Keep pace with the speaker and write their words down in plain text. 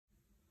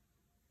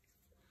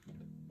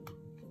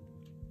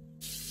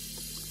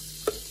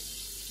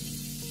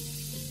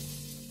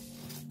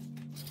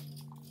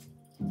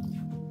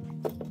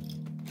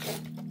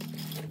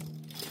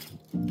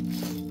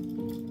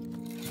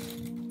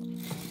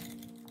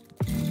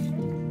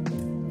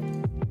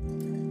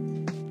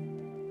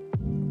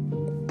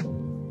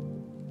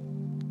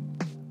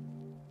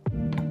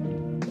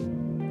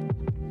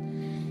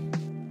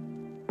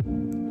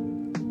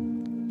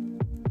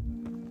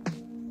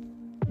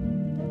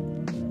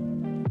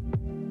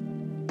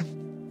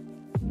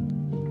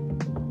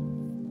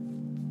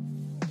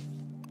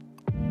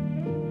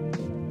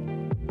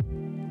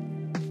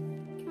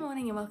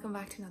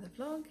back to another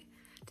vlog.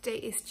 Today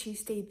is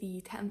Tuesday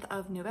the 10th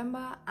of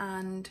November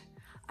and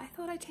I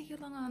thought I'd take you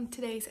along on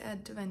today's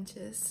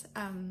adventures.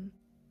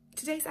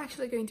 Today's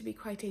actually going to be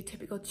quite a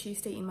typical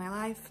Tuesday in my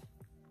life.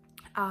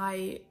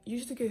 I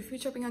usually go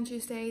food shopping on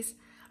Tuesdays.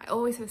 I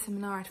always have a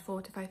seminar at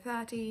 4 to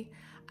 5:30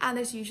 and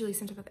there's usually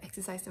some type of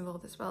exercise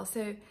involved as well.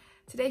 So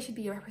today should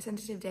be a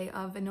representative day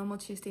of a normal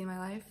Tuesday in my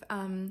life.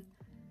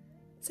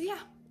 So yeah,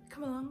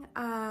 come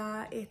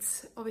along.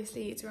 It's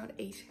around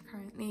 8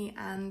 currently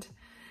and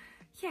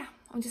yeah,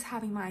 I'm just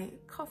having my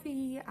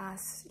coffee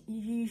as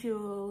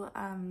usual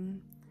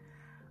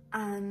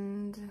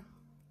and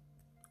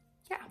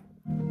yeah.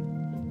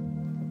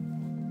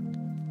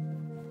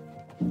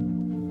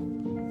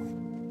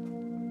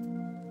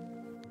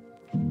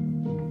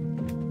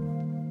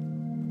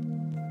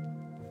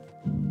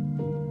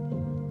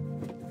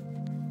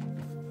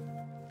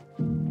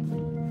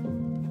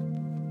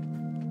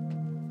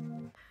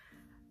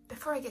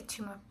 Before I get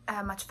too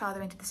much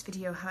further into this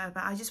video, however,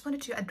 I just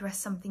wanted to address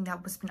something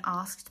that was been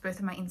asked both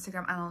on my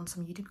Instagram and on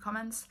some YouTube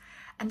comments,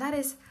 and that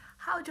is,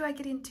 how do I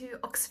get into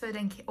Oxford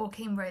or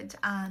Cambridge,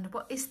 and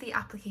what is the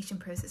application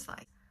process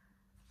like?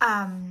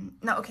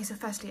 So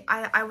firstly,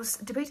 I was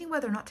debating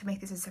whether or not to make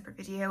this a separate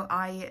video.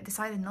 I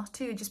decided not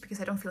to, just because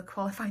I don't feel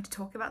qualified to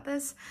talk about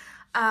this,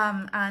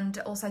 and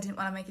also I didn't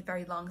want to make it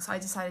very long, so I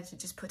decided to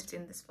just put it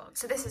in this vlog.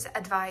 So this is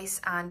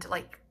advice and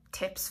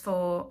tips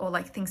for,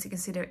 or things to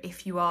consider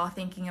if you are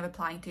thinking of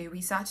applying to a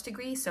research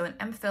degree, so an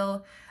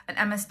MPhil, an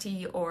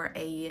MST, or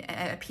a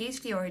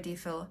PhD or a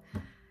DPhil,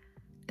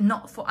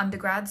 not for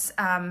undergrads.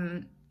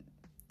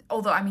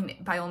 Although, I mean,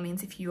 by all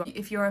means, if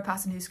you're a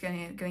person who's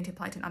going to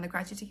apply to an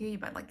undergraduate degree,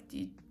 but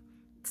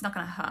it's not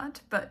going to hurt,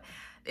 but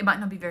it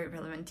might not be very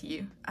relevant to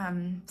you,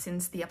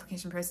 since the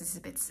application process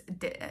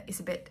is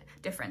a bit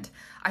different.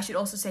 I should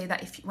also say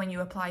that when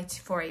you apply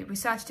for a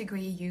research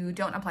degree, you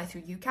don't apply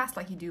through UCAS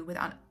like you do with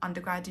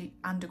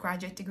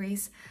undergraduate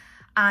degrees.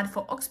 And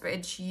for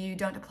Oxbridge, you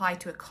don't apply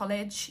to a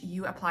college,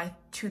 you apply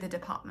to the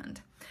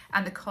department.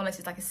 And the college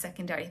is like a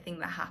secondary thing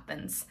that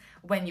happens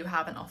when you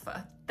have an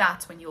offer.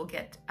 That's when you'll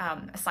get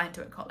assigned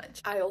to a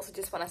college. I also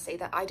just want to say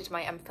that I did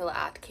my MPhil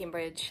at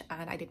Cambridge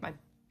and I did my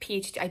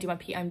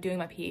PhD. I'm doing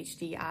my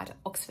PhD at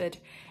Oxford.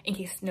 In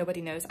case nobody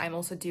knows, I'm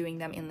also doing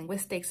them in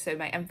linguistics. So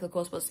my MPhil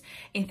course was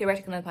in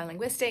theoretical and applied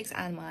linguistics,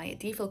 and my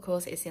DPhil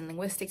course is in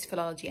linguistics,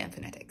 philology, and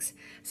phonetics.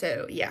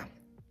 So yeah,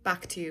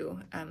 back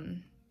to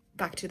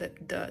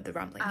the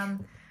rambling.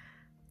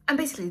 And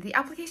basically, the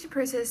application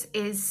process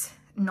is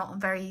not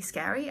very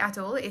scary at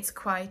all. It's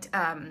quite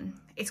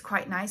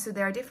nice. So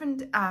there are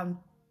different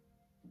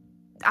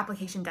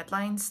application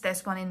deadlines.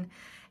 There's one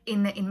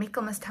in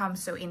Michaelmas time,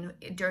 so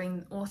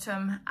during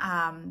autumn,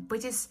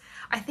 which is,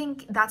 I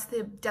think that's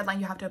the deadline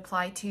you have to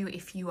apply to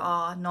if you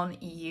are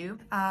non-EU.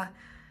 And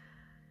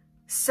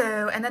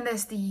then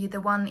there's the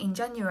one in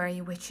January,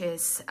 which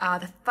is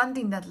the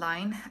funding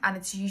deadline, and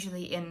it's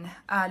usually in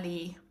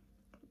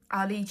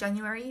early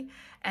January.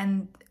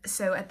 And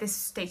so at this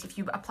stage, if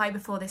you apply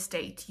before this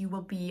date, you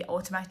will be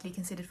automatically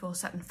considered for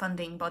certain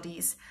funding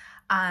bodies,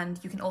 and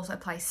you can also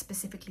apply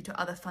specifically to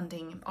other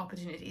funding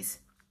opportunities.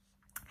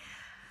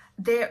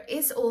 There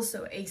is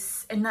also a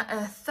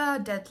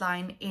third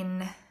deadline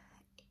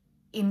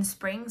in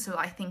spring, so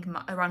I think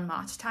around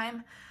March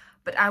time,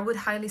 but I would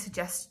highly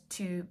suggest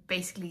to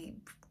basically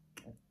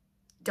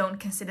don't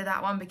consider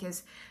that one,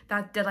 because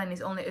that deadline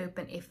is only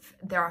open if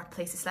there are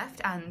places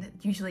left, and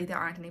usually there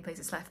aren't any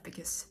places left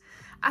because,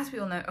 as we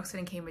all know, Oxford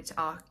and Cambridge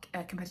are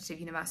competitive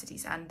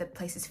universities and the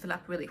places fill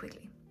up really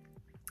quickly.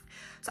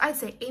 So I'd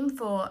say aim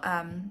for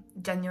the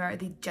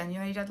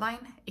January deadline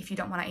if you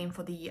don't want to aim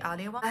for the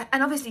earlier one.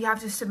 And obviously you have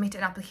to submit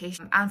an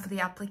application, and for the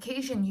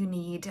application you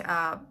need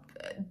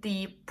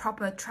the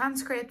proper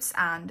transcripts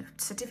and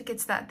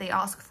certificates that they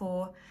ask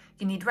for.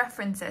 You need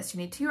references. You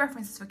need 2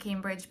 references for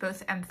Cambridge,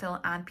 both MPhil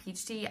and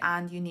PhD,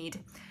 and you need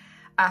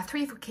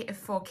 3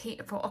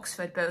 for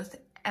Oxford, both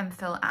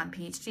MPhil and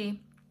PhD.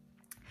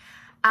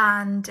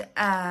 And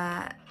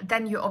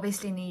then you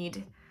obviously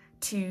need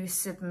to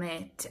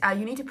submit,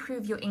 you need to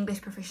prove your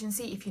English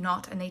proficiency if you're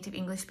not a native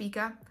English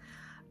speaker.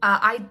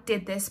 I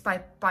did this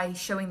by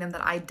showing them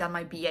that I'd done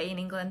my BA in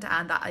England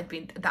and that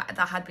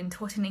that had been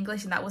taught in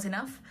English, and that was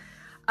enough.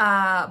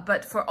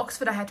 But for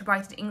Oxford, I had to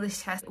write an English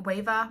test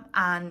waiver,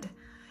 and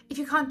if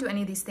you can't do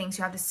any of these things,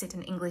 you have to sit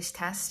an English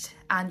test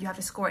and you have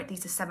to score at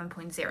least a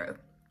 7.0.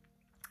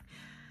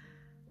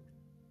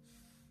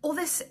 All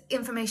this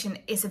information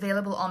is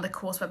available on the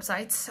course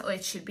website, or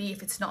it should be.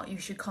 If it's not, you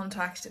should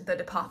contact the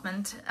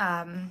department.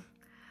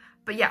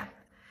 But yeah,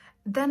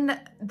 then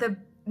the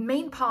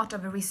main part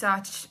of a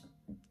research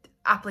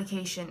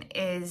application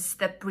is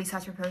the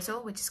research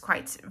proposal, which is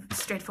quite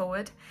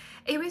straightforward.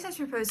 A research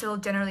proposal,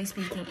 generally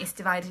speaking, is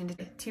divided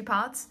into 2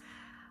 parts.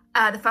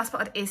 The first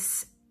part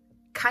is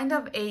kind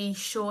of a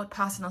short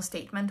personal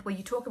statement where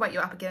you talk about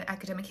your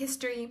academic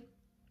history,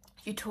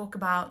 you talk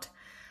about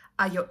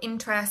your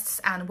interests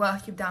and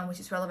work you've done which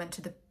is relevant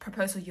to the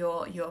proposal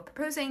you're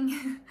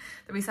proposing,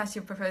 the research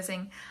you're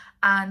proposing,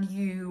 and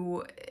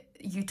you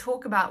you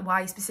talk about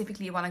why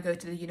specifically you want to go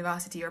to the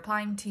university you're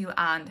applying to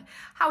and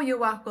how your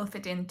work will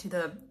fit into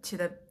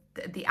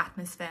the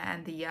atmosphere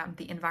and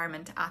the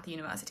environment at the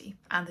university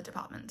and the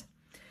department.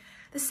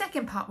 The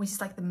second part, which is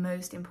like the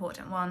most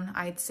important one,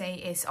 I'd say,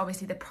 is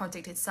obviously the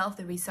project itself,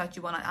 the research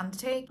you want to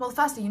undertake. Well,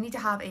 firstly, you need to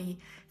have a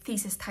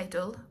thesis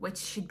title, which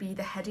should be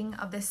the heading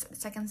of this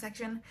second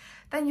section.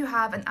 Then you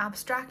have an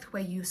abstract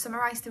where you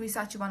summarize the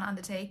research you want to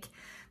undertake.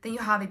 Then you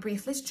have a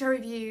brief literature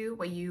review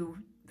where you,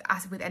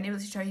 as with any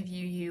literature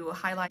review, you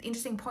highlight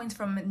interesting points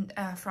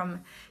from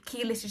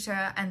key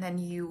literature, and then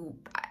you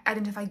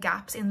identify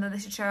gaps in the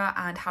literature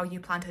and how you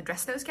plan to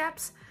address those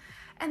gaps.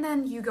 And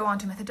then you go on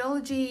to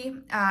methodology,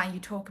 and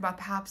you talk about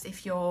perhaps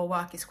if your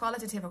work is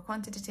qualitative or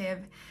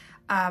quantitative,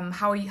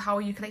 how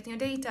are you collecting your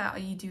data? Are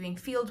you doing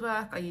field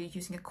work? Are you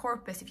using a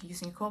corpus? If you're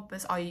using a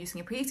corpus, are you using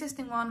a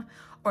pre-existing one,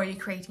 or are you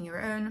creating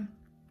your own?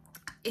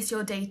 Is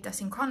your data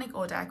synchronic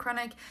or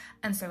diachronic?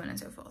 And so on and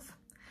so forth.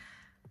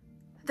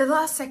 The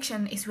last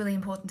section is really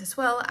important as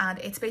well, and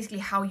it's basically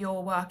how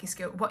your work is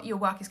what your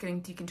work is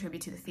going to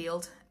contribute to the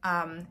field.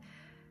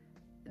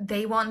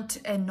 They want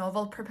a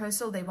novel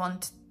proposal. They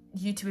want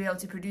you to be able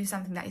to produce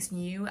something that is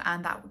new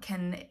and that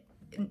can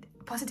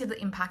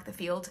positively impact the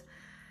field.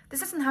 This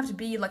doesn't have to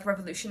be like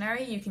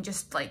revolutionary. You can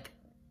just like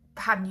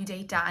have new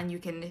data and you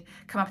can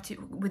come up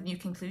with new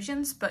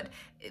conclusions, but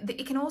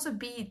it can also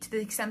be to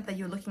the extent that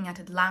you're looking at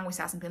a language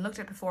that hasn't been looked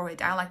at before, a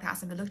dialect that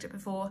hasn't been looked at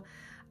before,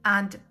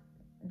 and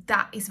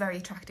that is very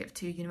attractive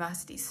to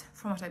universities,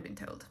 from what I've been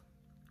told.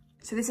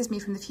 So this is me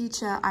from the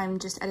future. I'm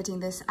just editing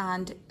this,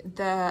 and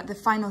the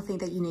final thing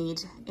that you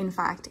need, in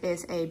fact,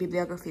 is a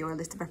bibliography or a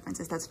list of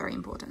references. That's very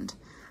important.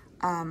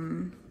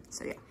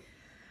 So yeah.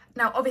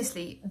 Now,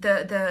 obviously,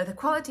 the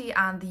quality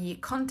and the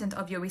content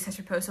of your research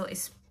proposal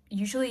is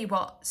usually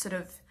what sort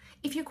of,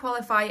 if you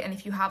qualify and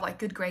if you have like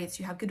good grades,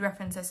 you have good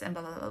references and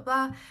blah, blah, blah,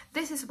 blah,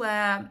 this is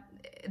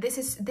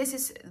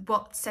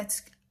what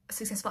sets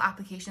successful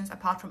applications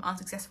apart from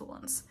unsuccessful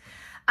ones.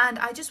 And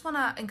I just want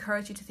to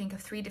encourage you to think of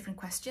 3 different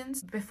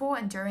questions before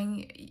and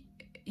during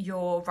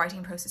your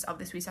writing process of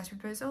this research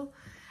proposal.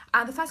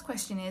 And the first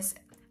question is,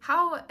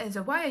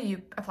 why are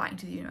you applying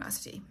to the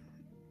university?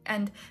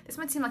 And this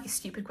might seem like a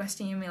stupid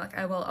question. You may be like,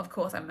 oh, well, of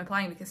course I'm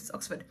applying because it's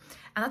Oxford.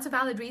 And that's a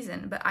valid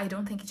reason, but I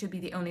don't think it should be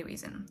the only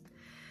reason.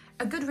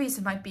 A good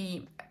reason might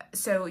be,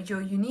 so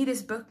you need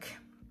this book,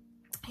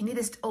 you need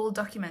this old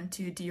document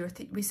to do your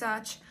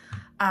research.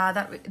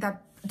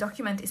 That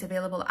document is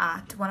available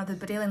at one of the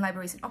Bodleian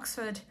libraries in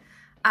Oxford,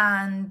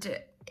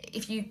 and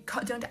if you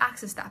don't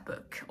access that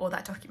book or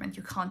that document,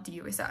 you can't do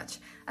your research.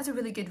 That's a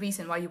really good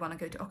reason why you want to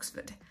go to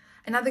Oxford.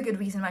 Another good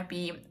reason might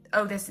be,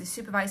 oh, there's this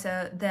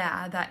supervisor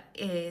there that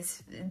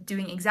is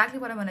doing exactly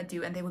what I want to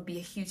do and they would be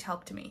a huge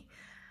help to me.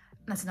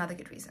 That's another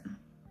good reason.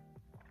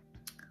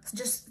 So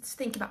just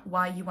think about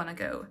why you want to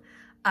go.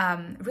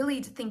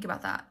 Really think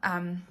about that.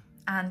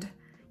 And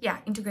yeah,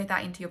 integrate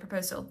that into your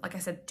proposal. Like I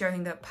said,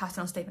 during the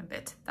personal statement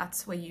bit,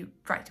 that's where you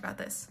write about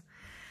this.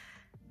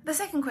 The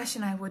second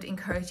question I would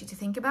encourage you to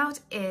think about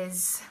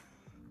is,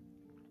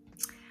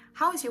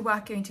 how is your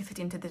work going to fit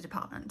into the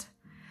department?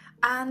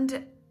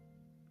 And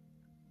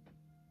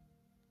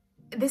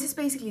this is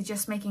basically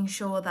just making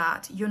sure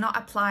that you're not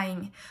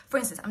applying, for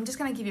instance, I'm just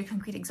going to give you a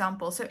concrete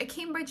example. So at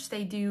Cambridge,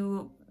 they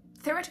do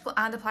theoretical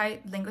and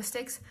applied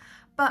linguistics,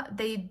 but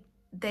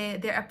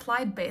their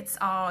applied bits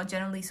are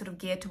generally sort of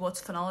geared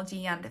towards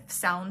phonology and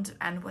sound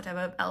and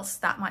whatever else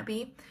that might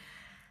be.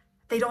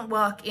 They don't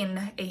work in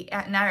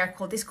an area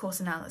called discourse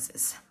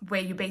analysis,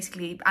 where you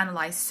basically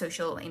analyze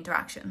social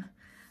interaction.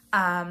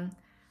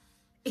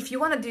 If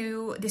you want to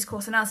do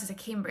discourse analysis at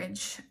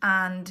Cambridge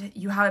and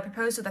you have a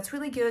proposal that's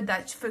really good,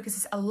 that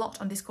focuses a lot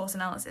on discourse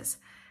analysis,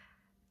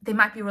 they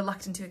might be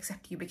reluctant to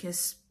accept you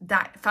because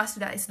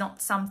firstly, that is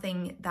not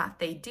something that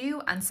they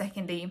do, and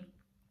secondly,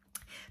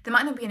 there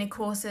might not be any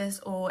courses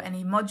or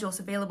any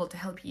modules available to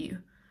help you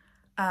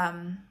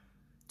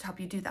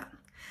do that.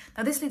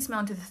 Now, this leads me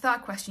on to the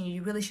third question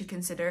you really should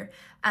consider,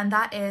 and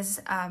that is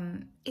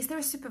there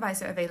a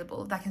supervisor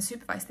available that can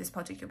supervise this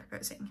project you're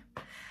proposing?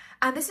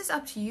 And this is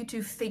up to you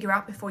to figure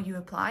out before you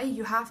apply.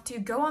 You have to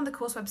go on the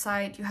course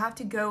website, you have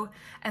to go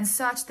and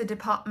search the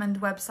department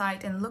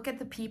website and look at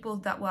the people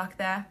that work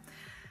there,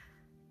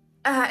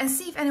 and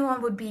see if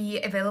anyone would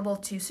be available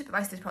to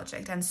supervise this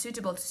project and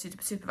suitable to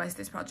supervise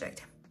this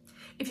project.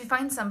 If you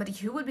find somebody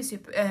who would be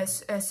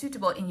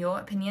suitable in your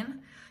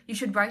opinion, you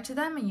should write to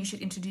them and you should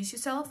introduce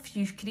yourself.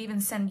 You could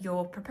even send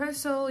your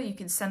proposal, you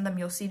could send them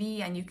your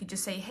CV, and you could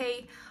just say,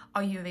 hey,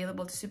 are you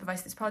available to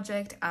supervise this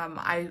project?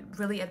 I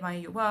really admire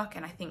your work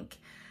and I think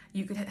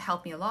you could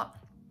help me a lot.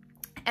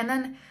 And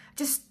then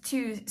just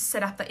to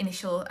set up the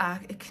initial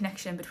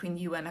connection between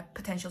you and a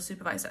potential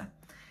supervisor.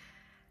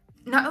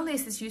 Not only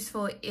is this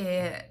useful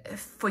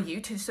for you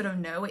to sort of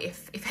know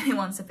if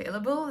anyone's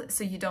available,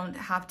 so you don't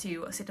have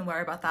to sit and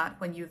worry about that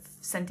when you've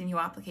sent in your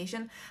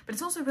application, but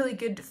it's also really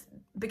good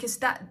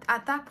because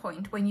at that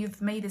point, when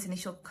you've made this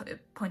initial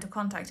point of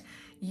contact,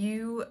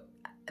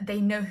 they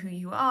know who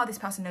you are, this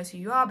person knows who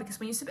you are, because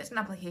when you submit an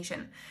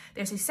application,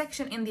 there's a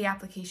section in the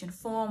application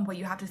form where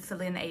you have to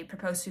fill in a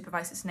proposed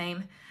supervisor's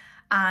name.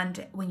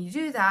 And when you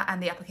do that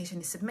and the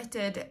application is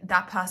submitted,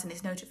 that person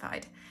is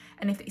notified.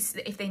 And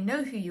if they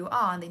know who you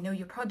are and they know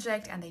your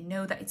project and they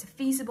know that it's a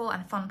feasible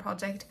and fun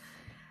project,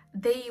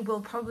 they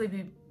will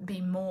probably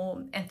be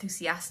more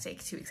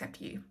enthusiastic to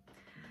accept you.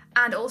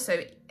 And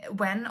also,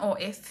 when or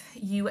if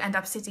you end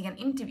up sitting an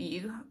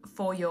interview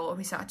for your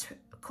research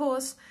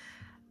course,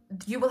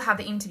 you will have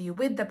the interview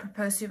with the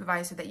proposed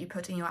supervisor that you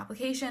put in your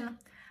application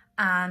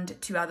and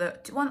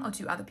one or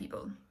two other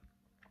people.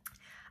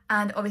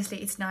 And obviously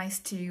it's nice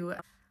to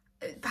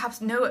perhaps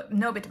know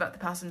a bit about the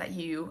person that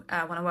you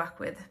want to work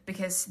with,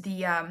 because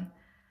the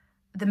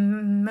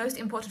most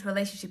important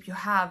relationship you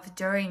have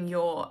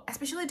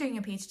especially during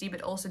your PhD,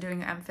 but also during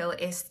your MPhil,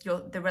 is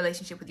the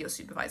relationship with your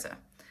supervisor.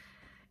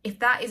 If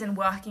that isn't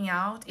working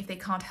out, if they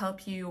can't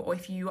help you, or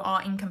if you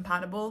are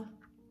incompatible,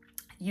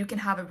 you can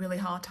have a really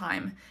hard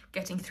time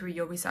getting through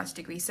your research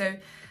degree. So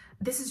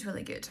this is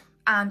really good.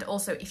 And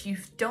also, if you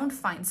don't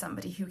find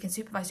somebody who can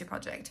supervise your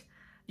project,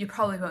 you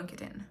probably won't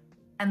get in.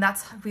 And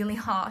that's really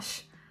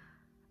harsh.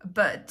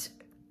 But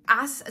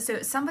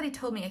so somebody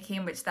told me at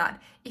Cambridge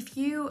that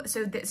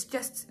it's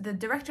just the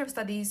director of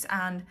studies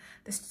and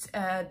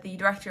the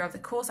director of the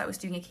course I was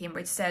doing at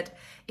Cambridge said,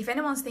 if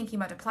anyone's thinking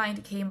about applying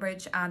to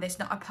Cambridge and there's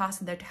not a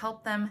person there to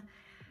help them,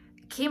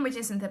 Cambridge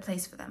isn't the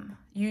place for them.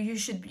 You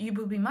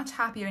will be much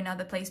happier in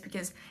another place,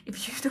 because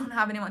if you don't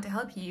have anyone to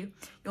help you,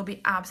 you'll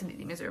be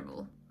absolutely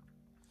miserable.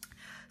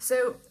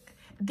 So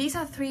these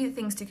are 3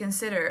 things to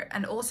consider,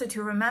 and also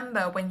to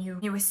remember when you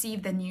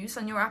receive the news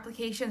on your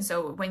application.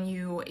 So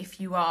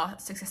if you are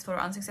successful or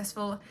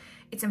unsuccessful,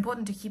 it's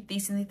important to keep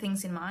these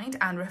things in mind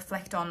and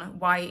reflect on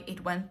why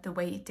it went the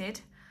way it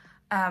did.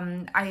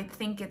 I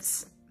think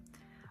it's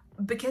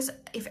because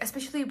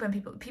especially when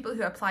people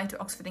who apply to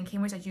Oxford and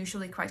Cambridge are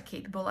usually quite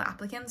capable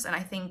applicants, and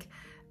I think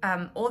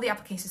all the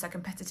applications are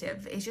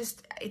competitive. It's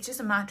just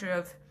a matter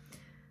of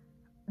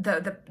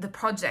the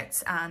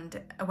projects and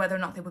whether or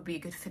not they would be a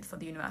good fit for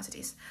the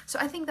universities. So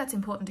I think that's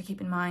important to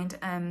keep in mind.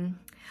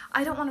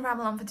 I don't want to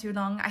ramble on for too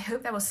long. I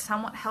hope that was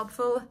somewhat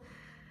helpful.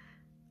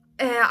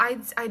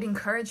 I'd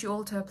encourage you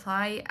all to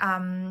apply.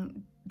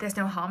 There's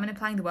no harm in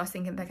applying. The worst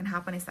thing that can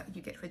happen is that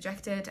you get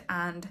rejected,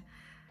 and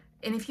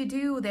if you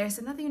do, there's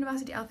another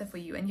university out there for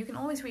you, and you can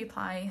always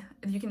reapply.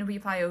 You can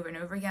reapply over and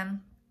over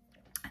again.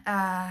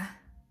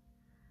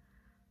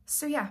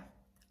 So yeah,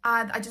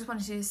 I just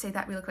wanted to say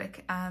that real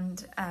quick,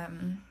 and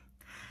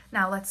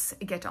now let's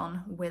get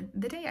on with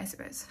the day, I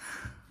suppose.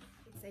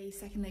 It's a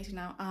second later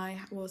now. I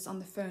was on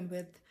the phone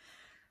with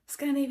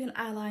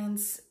Starline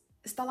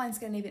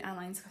Scandinavian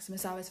Airlines customer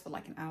service for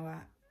like an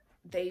hour.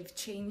 They've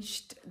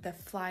changed the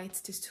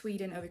flights to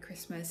Sweden over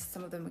Christmas.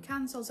 Some of them were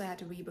cancelled, so I had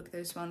to rebook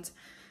those ones.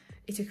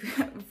 It took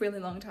a really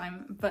long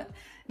time, but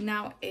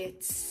now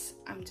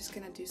I'm just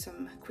gonna do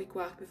some quick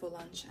work before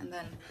lunch, and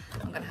then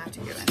I'm gonna have to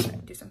go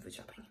and do some food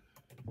shopping.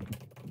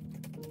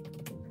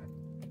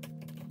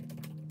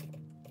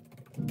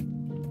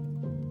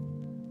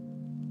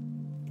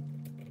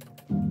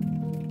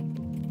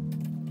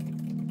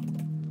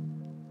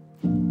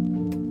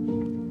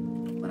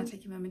 I want to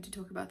take a moment to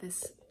talk about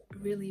this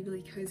really,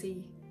 really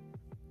cozy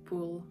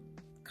wool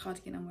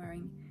cardigan I'm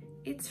wearing.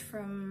 It's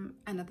from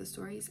Another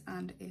Stories,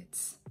 and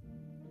it's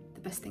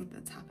the best thing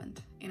that's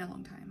happened in a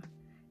long time.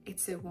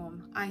 It's so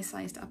warm. I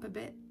sized up a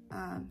bit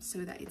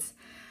so that it's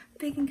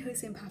big and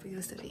cozy and perfect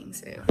for studying.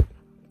 So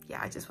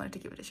yeah, I just wanted to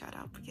give it a shout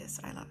out because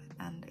I love it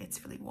and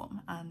it's really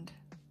warm, and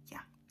yeah.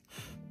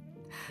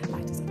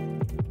 Back to something.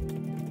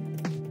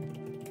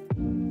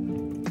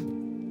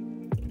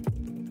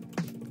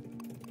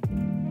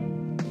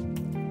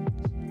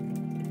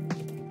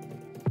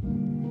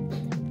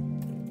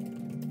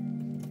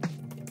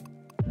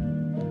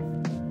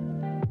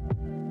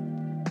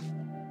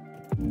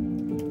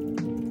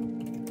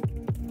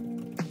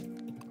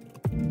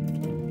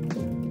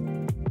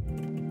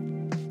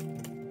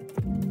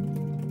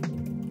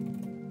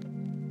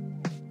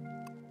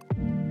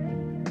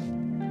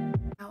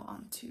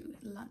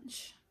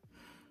 Lunch.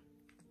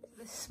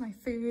 This is my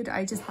food.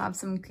 I just have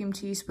some cream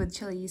cheese with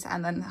chilies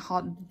and then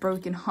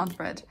broken hot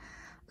bread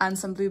and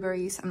some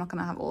blueberries. I'm not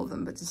gonna have all of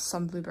them, but just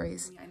some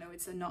blueberries. I know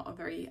it's not a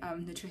very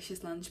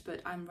nutritious lunch,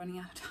 but I'm running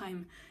out of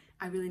time.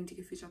 I really need to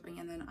go food shopping,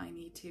 and then I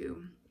need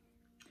to,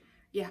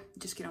 yeah,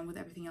 just get on with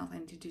everything else I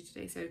need to do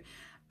today. So a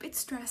bit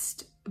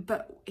stressed,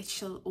 but it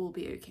shall all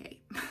be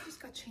okay.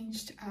 Just got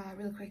changed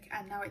real quick,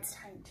 and now it's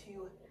time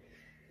to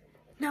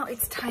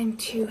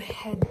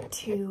head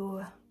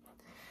to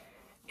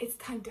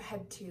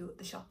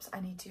the shops. I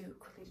need to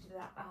quickly do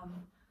that.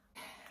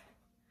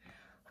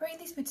 Wearing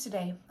these boots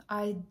today.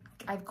 I've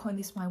coined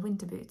these my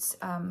winter boots,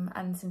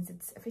 and since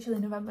it's officially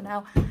November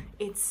now,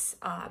 it's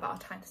about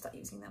time to start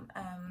using them.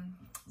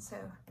 So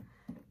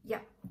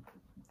yeah.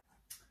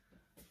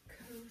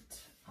 Coat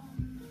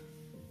on.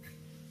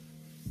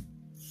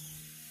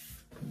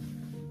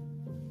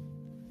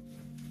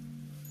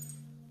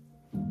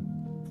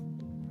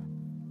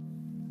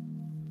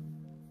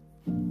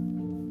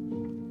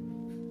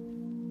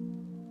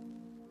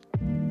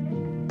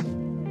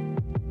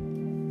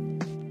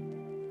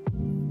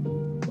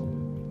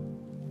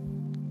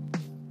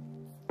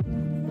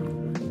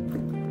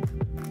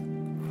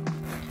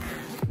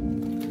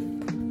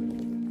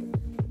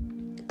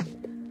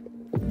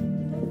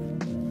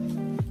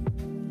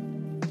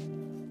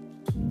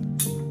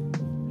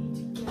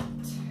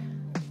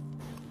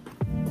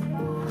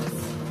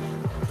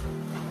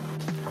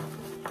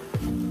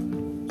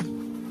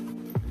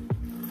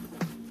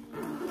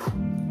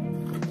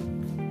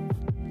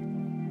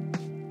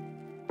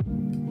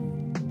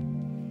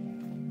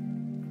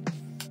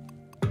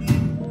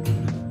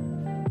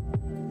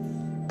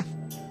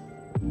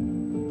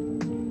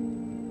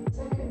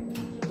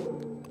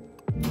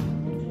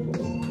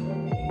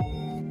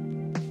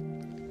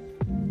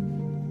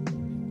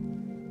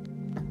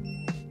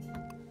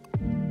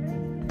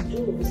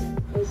 doors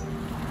closing.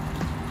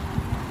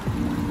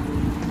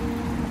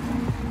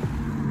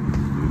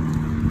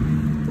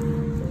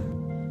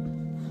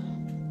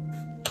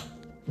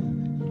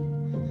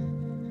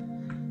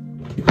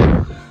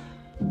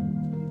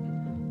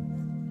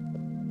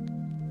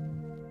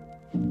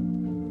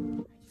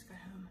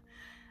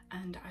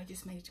 And I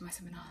just made it to my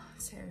seminar,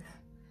 so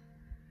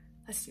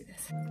let's do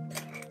this.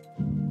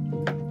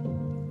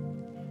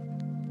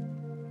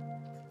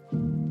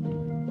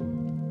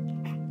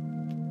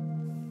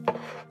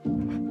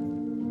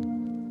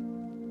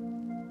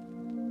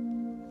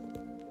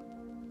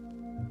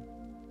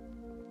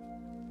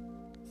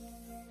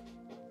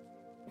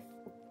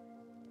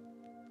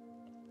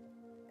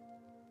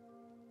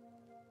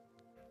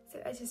 So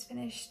I just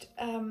finished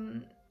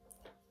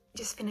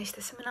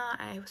the seminar.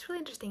 It was really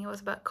interesting. It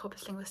was about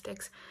corpus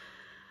linguistics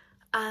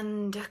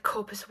and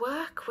corpus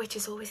work, which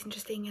is always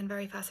interesting and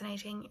very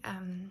fascinating,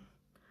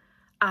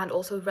 and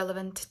also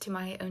relevant to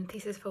my own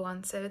thesis for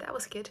once, so that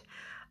was good.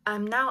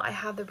 Now I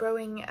have the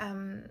rowing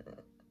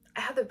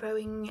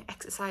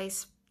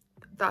exercise,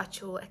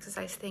 virtual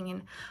exercise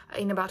thing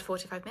in about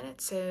 45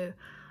 minutes, so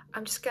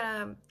I'm just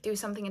gonna do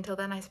something until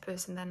then, I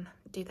suppose, and then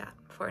do that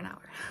for an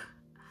hour.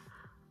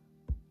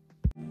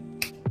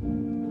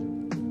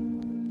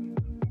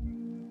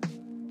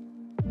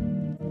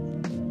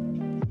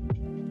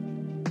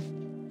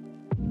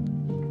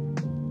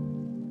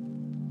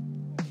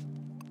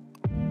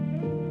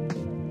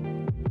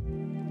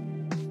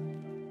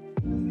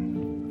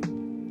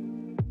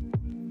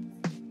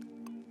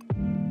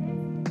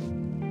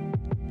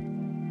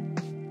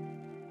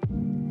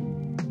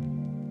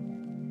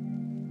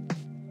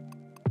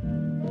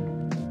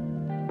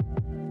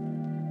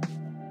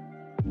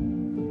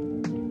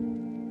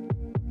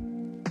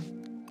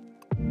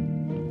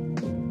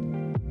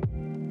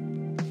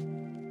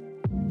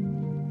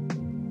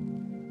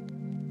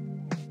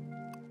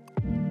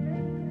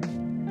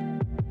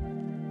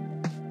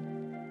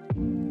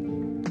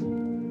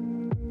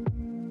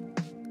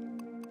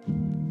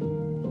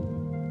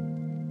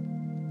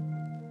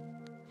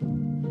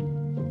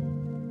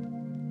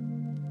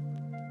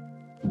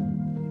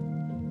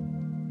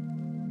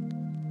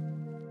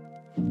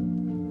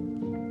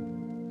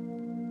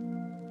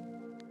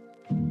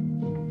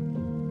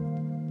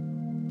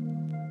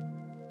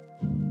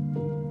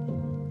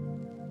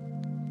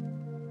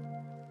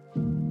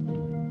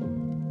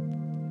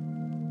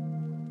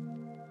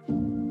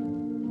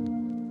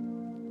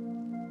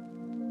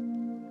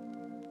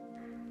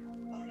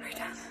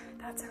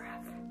 That's a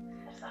wrap.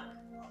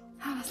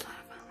 That was a lot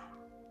of fun.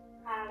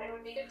 And it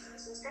would be good to do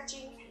some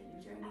stretching.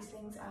 During these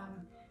things,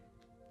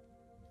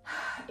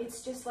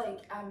 it's just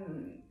like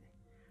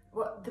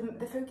what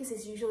the focus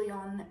is usually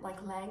on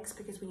like legs,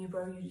 because when you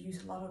row you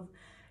use a lot of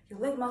your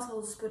leg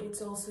muscles, but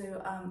it's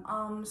also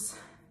arms.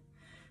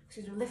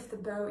 So to lift the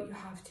boat you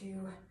have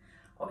to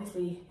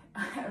obviously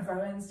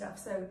row and stuff.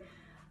 So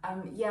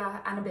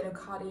yeah, and a bit of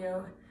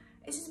cardio.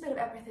 It's just a bit of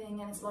everything,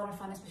 and it's a lot of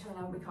fun, especially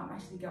now we can't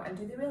actually go and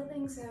do the real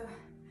thing, so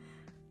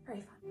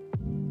very fun.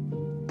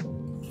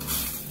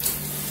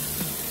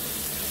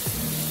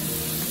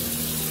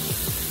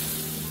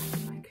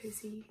 My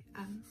cozy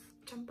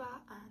jumper,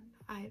 and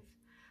I've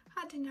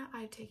had dinner,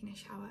 I've taken a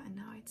shower, and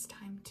now it's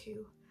time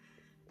to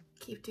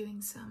keep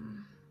doing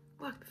some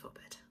work before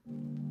bed.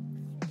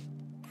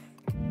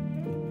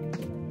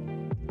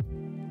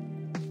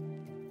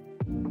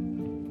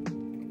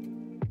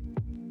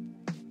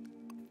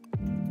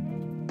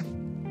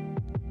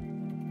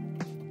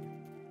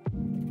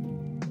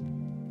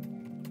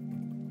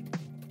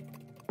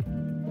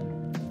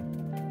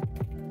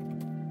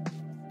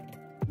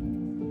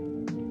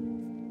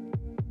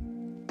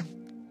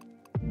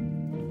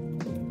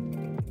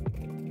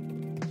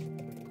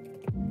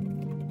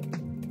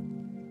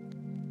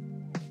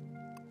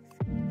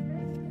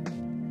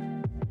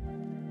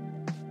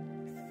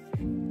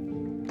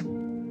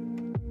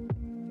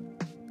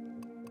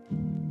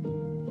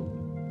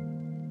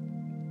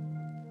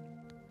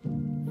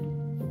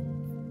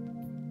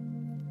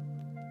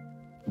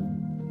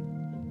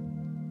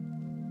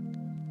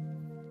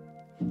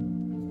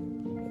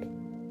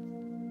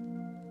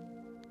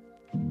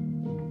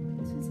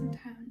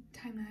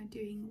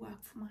 Doing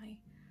work for my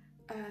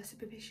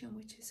supervision,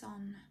 which is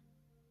on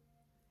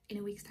in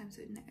a week's time,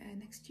 so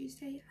next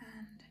Tuesday,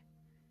 and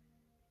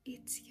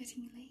it's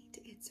getting late.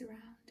 It's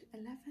around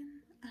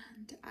 11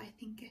 and I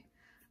think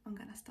I'm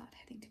gonna start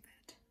heading to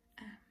bed.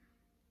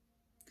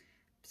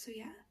 So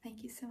yeah,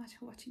 thank you so much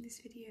for watching this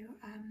video.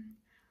 I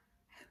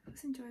hope it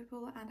was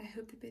enjoyable, and I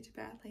hope the bit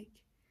about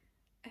like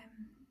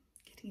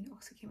getting into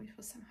Oxford Cambridge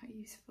was somehow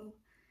useful.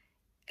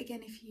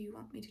 Again, if you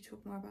want me to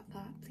talk more about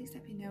that, please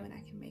let me know and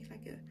I can make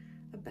like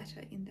a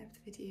better in-depth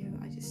video.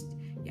 I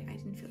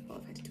didn't feel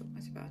qualified to talk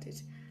much about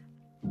it.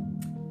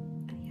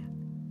 And yeah,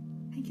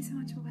 thank you so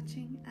much for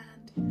watching.